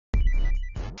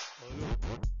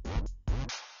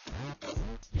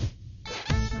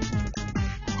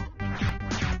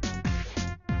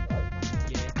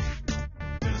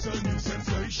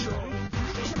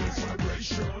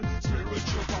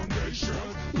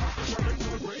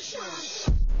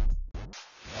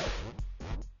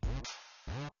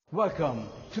Welcome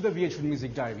to the Vh1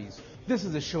 Music Diaries. This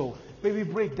is a show where we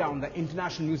break down the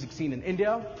international music scene in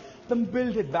India, then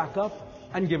build it back up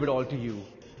and give it all to you.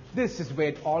 This is where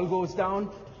it all goes down,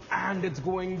 and it's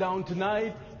going down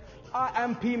tonight. I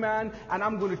am P-Man, and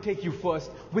I'm going to take you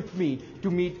first with me to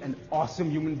meet an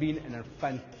awesome human being and a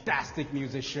fantastic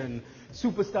musician.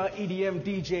 Superstar EDM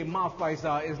DJ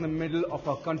MaFaiza is in the middle of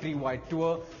a countrywide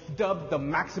tour, dubbed the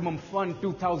Maximum Fun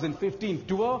 2015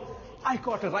 tour. I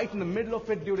caught her right in the middle of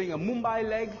it during a Mumbai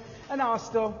leg and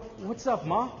asked her, "What's up,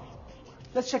 Ma?"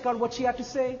 Let's check out what she had to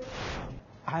say.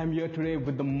 I am here today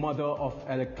with the mother of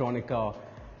electronica,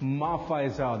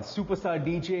 MaFaiza, the superstar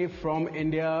DJ from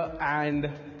India, and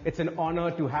it's an honor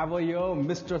to have her here,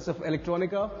 mistress of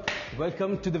electronica.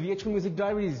 Welcome to the Vh1 Music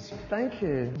Diaries. Thank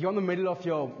you. You're in the middle of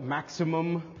your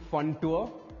Maximum Fun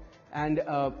tour, and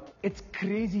it's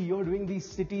crazy. You're doing these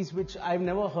cities which I've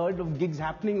never heard of gigs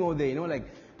happening over there, you know, like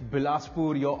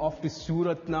Bilaspur, you're off to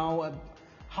Surat now.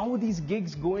 How are these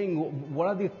gigs going? What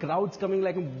are the crowds coming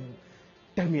like?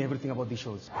 Tell me everything about these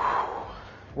shows.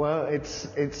 Well,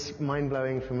 it's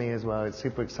mind-blowing for me as well. It's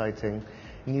super exciting.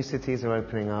 New cities are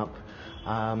opening up.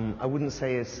 I wouldn't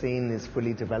say a scene is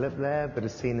fully developed there, but a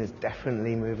scene is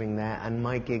definitely moving there. And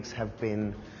my gigs have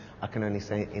been, I can only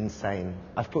say, insane.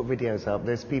 I've put videos up.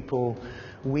 There's people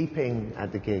weeping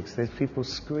at the gigs. There's people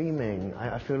screaming.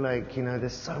 I feel like, you know,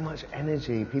 there's so much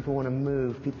energy. People want to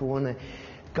move. People want to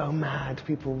go mad.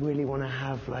 People really want to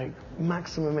have like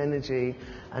maximum energy.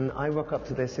 And I rock up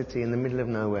to their city in the middle of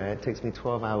nowhere. It takes me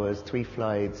 12 hours, 3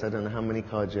 flights, I don't know how many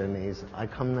car journeys. I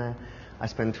come there. I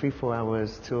spend 3-4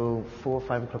 hours till 4 or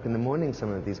 5 o'clock in the morning.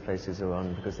 Some of these places are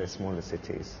on because they're smaller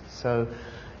cities. So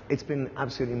it's been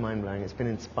absolutely mind-blowing. It's been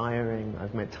inspiring.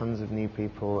 I've met tons of new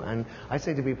people. And I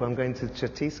say to people, I'm going to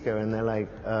Chhattisgarh, and they're like,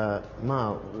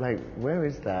 Ma, like, where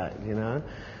is that, you know?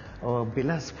 Or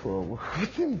Bilaspur.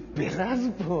 What's in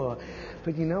Bilaspur?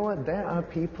 But you know what? There are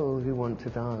people who want to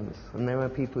dance. And there are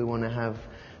people who want to have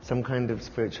some kind of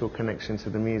spiritual connection to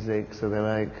the music. So they're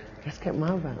like, let's get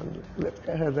Ma around. Let's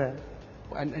get her there.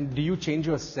 And do you change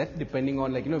your set depending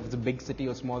on, like, you know, if it's a big city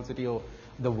or small city or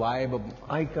the vibe?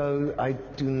 I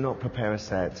do not prepare a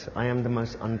set. I am the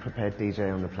most unprepared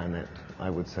DJ on the planet, I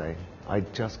would say. I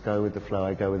just go with the flow.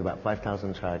 I go with about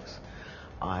 5,000 tracks.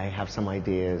 I have some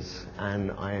ideas,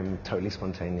 and I am totally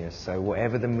spontaneous. So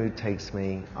whatever the mood takes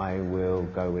me, I will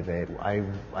go with it.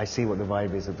 I see what the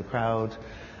vibe is of the crowd.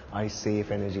 I see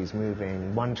if energy's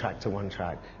moving, one track to one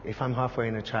track. If I'm halfway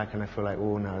in a track and I feel like,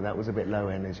 oh no, that was a bit low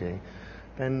energy,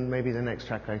 then maybe the next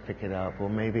track I pick it up. Or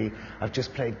maybe I've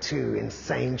just played 2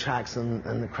 insane tracks and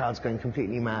the crowd's going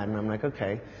completely mad, and I'm like,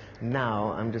 okay,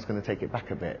 now I'm just going to take it back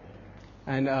a bit.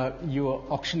 And you're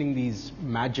auctioning these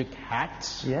magic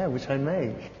hats. Yeah, which I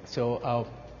make. So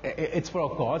it's for a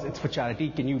cause, it's for charity.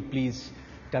 Can you please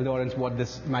tell the audience what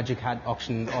this magic hat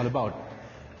auction is all about?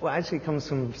 Well, actually it comes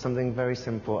from something very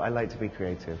simple. I like to be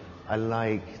creative. I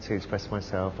like to express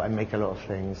myself. I make a lot of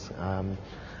things.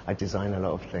 I design a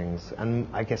lot of things. And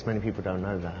I guess many people don't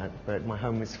know that, but my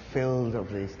home is filled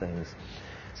of these things.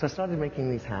 So I started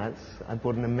making these hats. I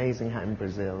bought an amazing hat in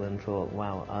Brazil and thought,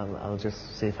 wow, I'll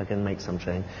just see if I can make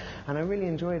something. And I really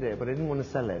enjoyed it, but I didn't want to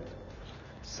sell it.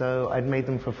 So I'd made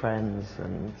them for friends,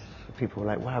 and people were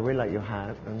like, wow, I really like your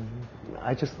hat. And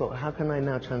I just thought, how can I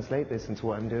now translate this into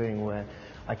what I'm doing, where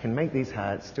I can make these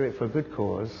hats, do it for a good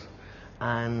cause,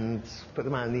 and put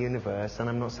them out in the universe, and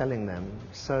I'm not selling them.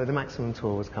 So the Maximum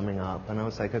Tour was coming up, and I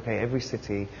was like, okay, every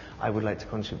city I would like to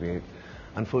contribute.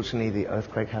 Unfortunately, the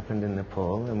earthquake happened in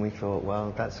Nepal, and we thought,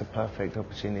 well, that's a perfect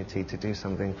opportunity to do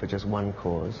something for just one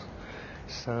cause.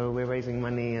 So we're raising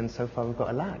money, and so far we've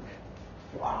got 1 lakh.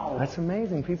 Wow. That's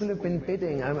amazing. People have been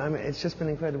bidding. I mean, it's just been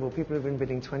incredible. People have been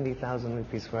bidding 20,000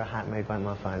 rupees for a hat made by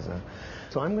MaFaiza.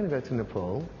 So I'm going to go to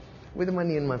Nepal with the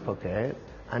money in my pocket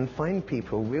and find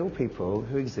people, real people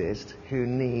who exist, who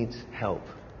need help.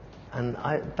 And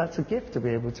that's a gift to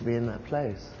be able to be in that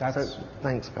place. So,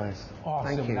 thanks, guys.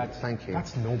 Awesome. Thank you. Thank you.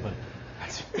 That's noble.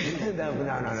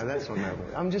 No, that's not noble.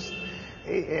 I'm just,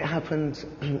 it happened.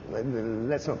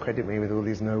 Let's not credit me with all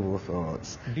these noble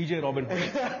thoughts. DJ Robin.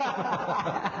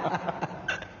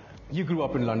 You grew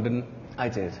up in London. I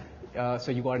did.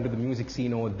 So you got into the music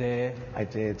scene over there. I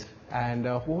did. And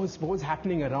what was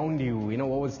happening around you? You know,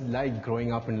 what was it like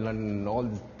growing up in London? All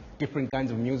the different kinds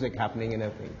of music happening and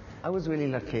everything. I was really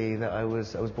lucky that I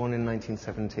was born in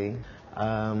 1970.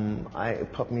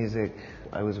 Pop music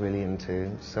I was really into.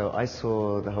 So I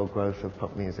saw the whole growth of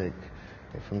pop music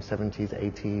from 70s,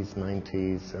 80s,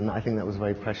 90s, and I think that was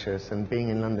very precious. And being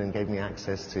in London gave me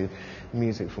access to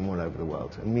music from all over the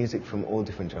world, and music from all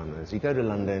different genres. You go to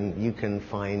London, you can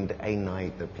find a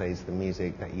night that plays the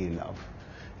music that you love.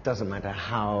 Doesn't matter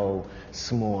how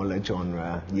small a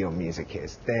genre your music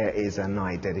is, there is a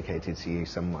night dedicated to you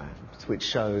somewhere, which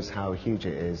shows how huge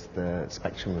it is, the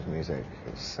spectrum of music.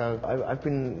 So I've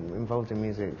been involved in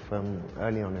music from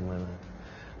early on in my life.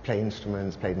 Play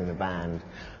instruments, played in a band,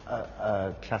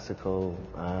 classical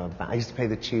band. I used to play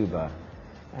the tuba.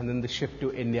 And then the shift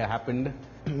to India happened.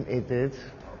 It did.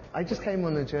 I just came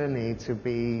on a journey to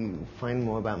find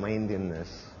more about my Indianness.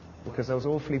 Because I was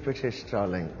awfully British,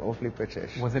 darling, awfully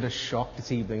British. Was it a shock to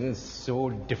see things so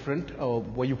different, or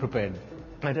were you prepared?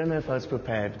 I don't know if I was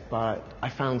prepared, but I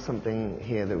found something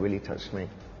here that really touched me.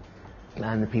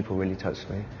 And the people really touched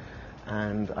me.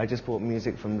 And I just brought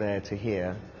music from there to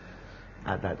here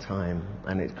at that time,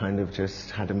 and it kind of just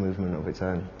had a movement of its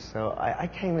own. So I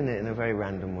came in it in a very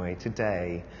random way.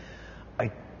 Today,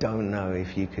 I don't know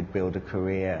if you could build a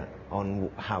career on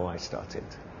how I started.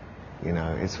 You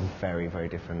know, it's very, very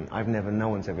different. No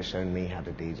one's ever shown me how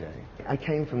to DJ. I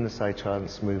came from the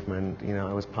psytrance movement. You know,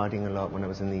 I was partying a lot when I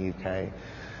was in the UK.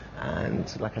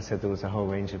 And like I said, there was a whole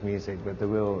range of music, but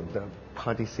the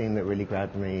party scene that really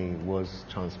grabbed me was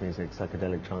trance music,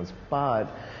 psychedelic trance.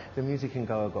 But the music in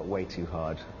Goa got way too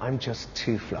hard. I'm just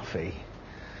too fluffy.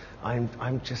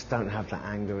 I just don't have that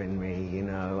anger in me, you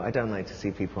know. I don't like to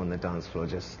see people on the dance floor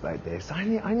just like this. I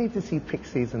need to see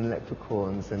pixies and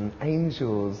leprechauns and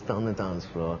angels on the dance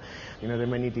floor. You know, there are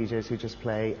many DJs who just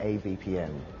play a BPM,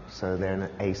 so they're in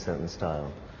a certain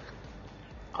style.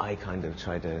 I kind of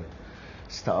try to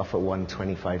start off at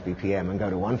 125 BPM and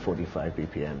go to 145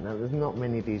 BPM. Now, there's not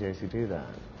many DJs who do that.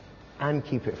 And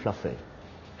keep it fluffy,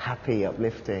 happy,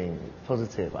 uplifting,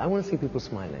 positive. I want to see people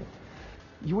smiling.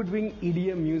 You were doing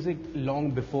EDM music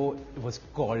long before it was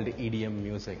called EDM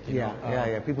music. You know?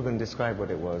 Yeah. People can describe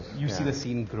what it was. You see the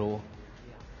scene grow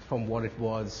from what it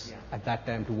was at that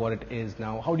time to what it is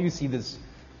now. How do you see this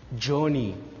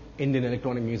journey Indian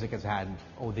electronic music has had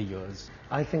over the years?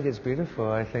 I think it's beautiful.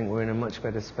 I think we're in a much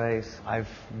better space. I've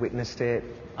witnessed it.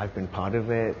 I've been part of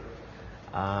it.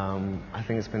 I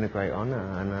think it's been a great honor,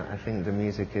 and I think the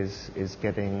music is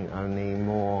getting only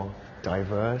more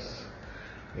diverse.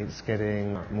 It's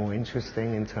getting more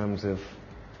interesting in terms of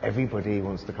everybody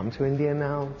wants to come to India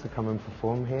now, to come and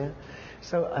perform here.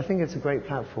 So I think it's a great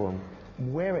platform.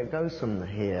 Where it goes from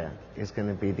here is going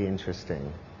to be the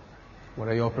interesting. What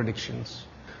are your predictions?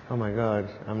 Oh my God,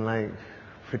 I'm like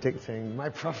predicting my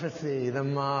prophecy, the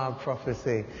Ma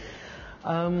prophecy.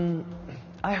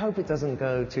 I hope it doesn't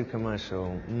go too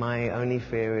commercial. My only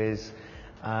fear is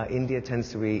India tends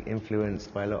to be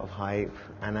influenced by a lot of hype,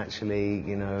 and actually,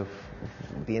 you know,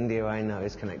 the India I know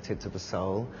is connected to the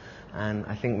soul, and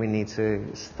I think we need to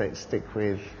stick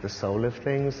with the soul of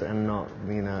things and not,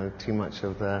 you know, too much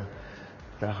of the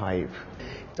hype.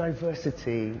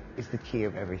 Diversity is the key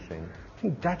of everything. I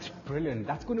think that's brilliant.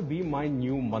 That's going to be my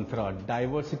new mantra.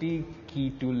 Diversity, key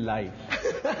to life.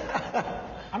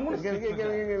 I'm going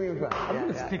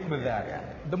to stick with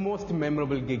that. The most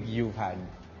memorable gig you've had.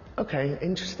 Okay,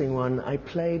 interesting one. I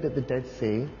played at the Dead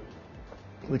Sea,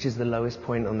 which is the lowest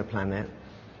point on the planet,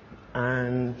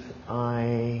 and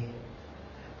I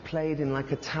played in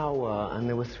like a tower, and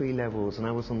there were 3 levels, and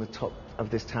I was on the top of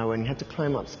this tower, and you had to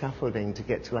climb up scaffolding to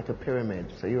get to like a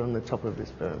pyramid, so you're on the top of this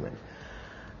pyramid.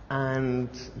 And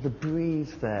the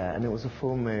breeze there, and it was a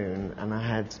full moon, and I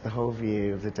had the whole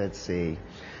view of the Dead Sea.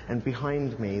 And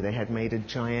behind me, they had made a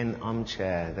giant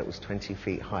armchair that was 20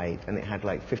 feet height, and it had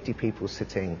like 50 people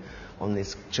sitting on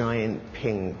this giant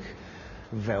pink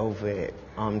velvet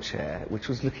armchair, which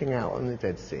was looking out on the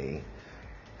Dead Sea.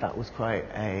 That was quite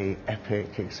an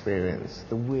epic experience.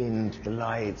 The wind, the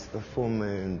lights, the full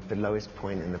moon, the lowest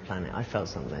point in the planet. I felt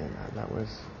something. That was...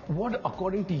 What,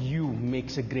 according to you,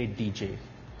 makes a great DJ?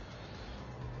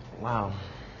 Wow.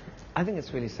 I think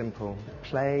it's really simple.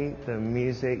 Play the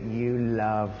music you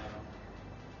love.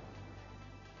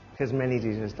 Because many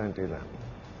DJs don't do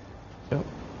that.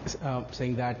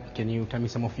 Saying that, can you tell me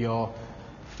some of your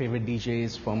favorite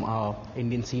DJs from our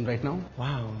Indian scene right now?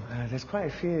 Wow, there's quite a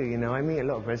few. You know, I meet a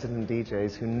lot of resident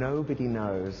DJs who nobody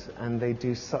knows, and they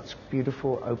do such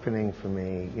beautiful opening for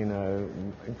me. You know,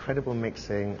 incredible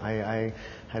mixing. I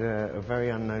had a very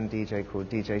unknown DJ called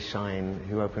DJ Shine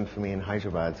who opened for me in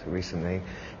Hyderabad recently.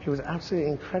 He was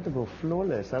absolutely incredible,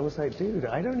 flawless. I was like, dude,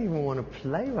 I don't even want to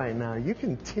play right now. You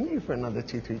continue for another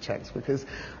 2-3 checks because,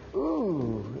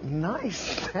 ooh, nice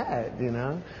set, you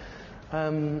know.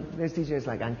 There's DJs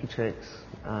like Anki Tricks,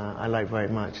 I like very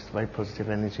much. It's very positive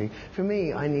energy. For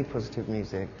me, I need positive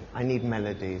music. I need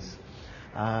melodies.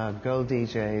 Girl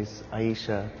DJs,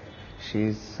 Aisha,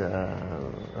 She's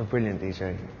a brilliant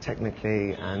DJ,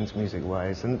 technically and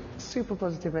music-wise, and super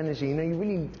positive energy. You know, you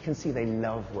really can see they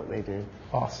love what they do.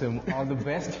 Awesome. All the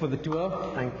best for the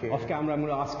tour. Thank you. Off camera, I'm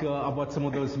going to ask her about some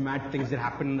of those mad things that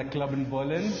happened in the club in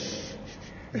Berlin.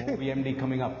 More VMD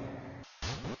coming up.